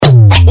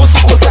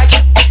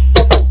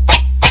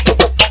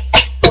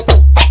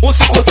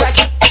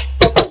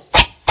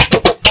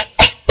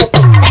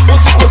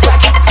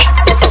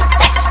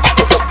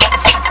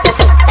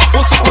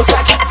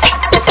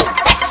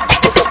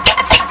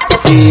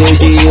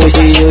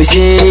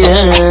hoje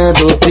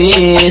ando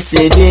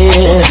perceber,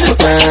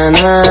 tá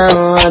na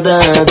onda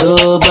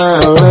do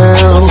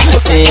balão.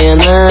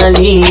 Cena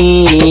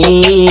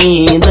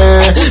linda,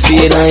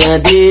 piranha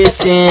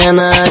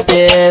descendo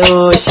até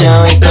o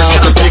chão. Então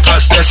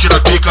desce na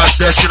pica,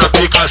 desce na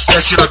pica,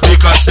 desce na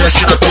pica,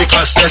 desce na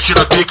pica, desce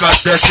na pica,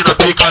 desce na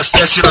pica,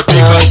 desce na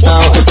pica.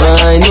 então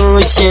vai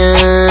no chão,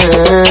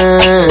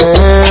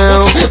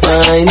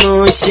 vai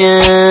no chão.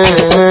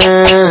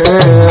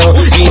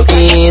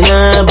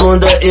 Empina a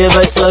bunda e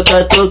vai só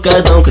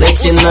catucadão.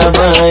 Cretina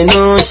vai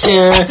no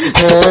chão,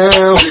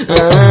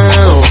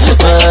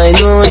 vai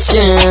no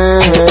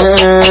chão,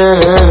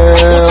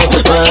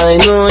 vai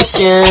no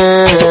chão.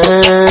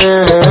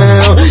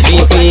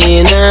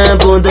 Empina a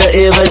bunda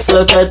e vai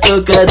só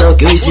catucadão,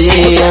 que o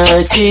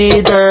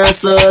gigante dá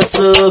só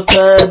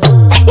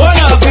socadão.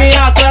 Ô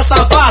novinha, tu é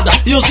safada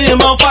e os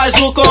irmãos faz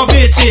o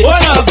convite.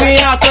 Ô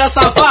novinha, tu é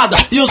safada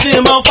e os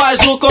irmãos faz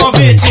o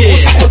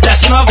convite.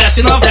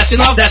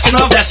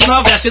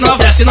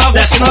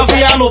 Desce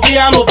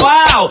novinha no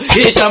pau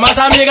e chama as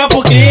amigas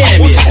pro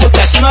crime.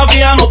 Desce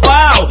novinha no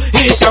pau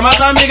e chama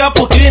as amigas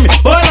pro crime.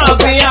 Ô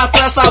novinha, tu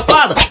é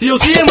safada e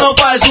os irmãos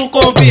faz o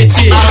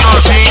convite.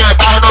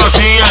 A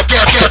novinha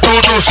quer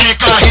tudo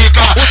fica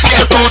rica,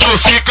 quer tudo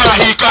fica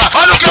rica.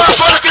 Olha o que ela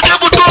fala que o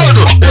tempo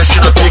todo. Desce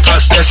na pica,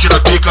 desce na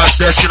pica,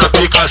 desce na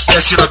pica,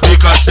 desce na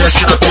pica,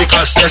 desce na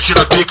pica, desce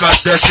na pica,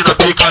 desce na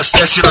pica,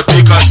 desce na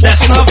pica.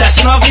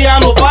 Desce novinha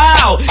no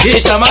pau e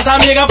chama as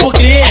amigas pro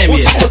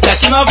crime.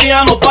 Desce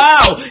novinha no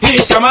pau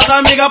e chama as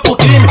amigas pro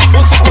crime.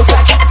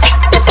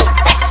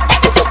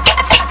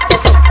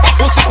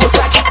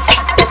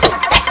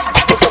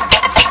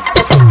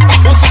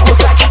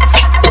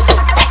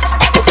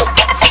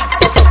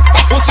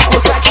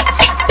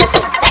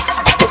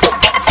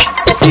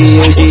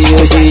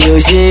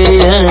 Hoje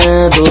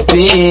ando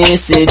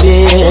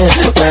perceber,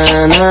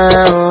 tá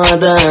na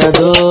onda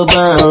do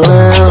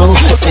balão.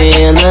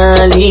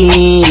 Cena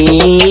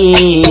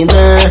linda,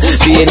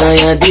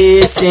 piranha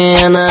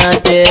descendo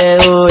até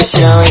o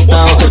chão.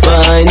 Então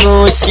vai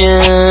no chão,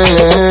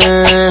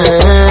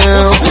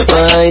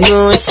 vai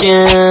no chão,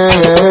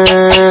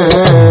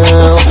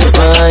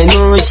 vai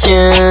no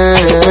chão,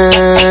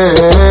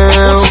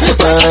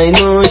 vai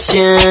no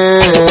chão.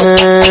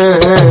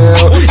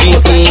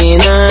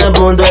 Empina a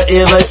bunda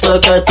e vai só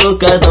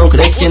catucadão.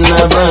 Cretina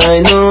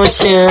vai no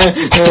chão,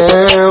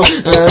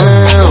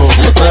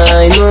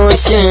 vai no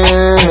chão,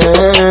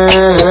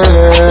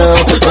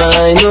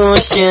 vai no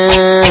chão.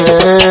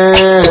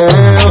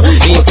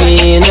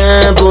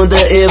 Empina a bunda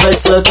e vai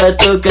só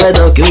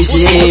catucadão, que o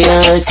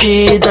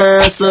gigante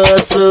dá só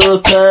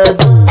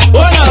socadão.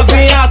 Ô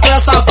novinha, tu é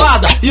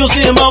safada e os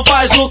irmãos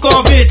faz o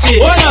convite.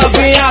 Ô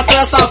novinha, tu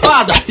é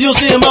safada e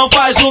os irmãos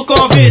faz o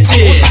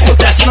convite.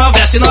 Desce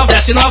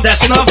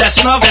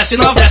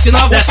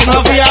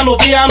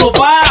novinha no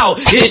pau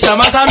e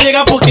chama as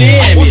amigas pro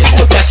crime.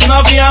 Desce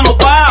novinha no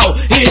pau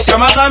e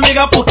chama as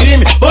amigas pro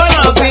crime. Ô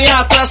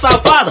novinha, tu é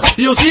safada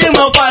e os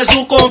irmãos faz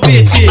o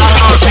convite.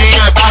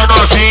 A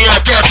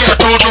novinha quer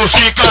tudo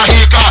fica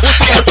rica,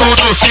 quer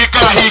tudo fica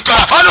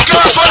rica. Olha o que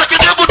ela fala que o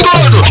tempo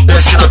todo.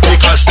 Desce na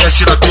pica,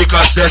 desce na pica,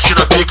 desce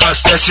na pica,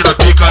 desce na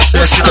pica,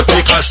 desce na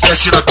pica,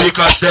 desce na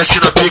pica, desce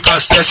na pica,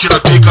 desce na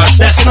pica.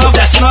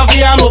 Desce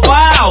novinha no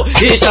pau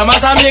e chama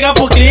as amigas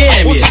pro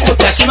crime.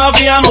 Desce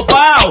novinha no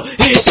pau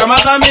e chama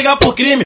as amigas pro crime.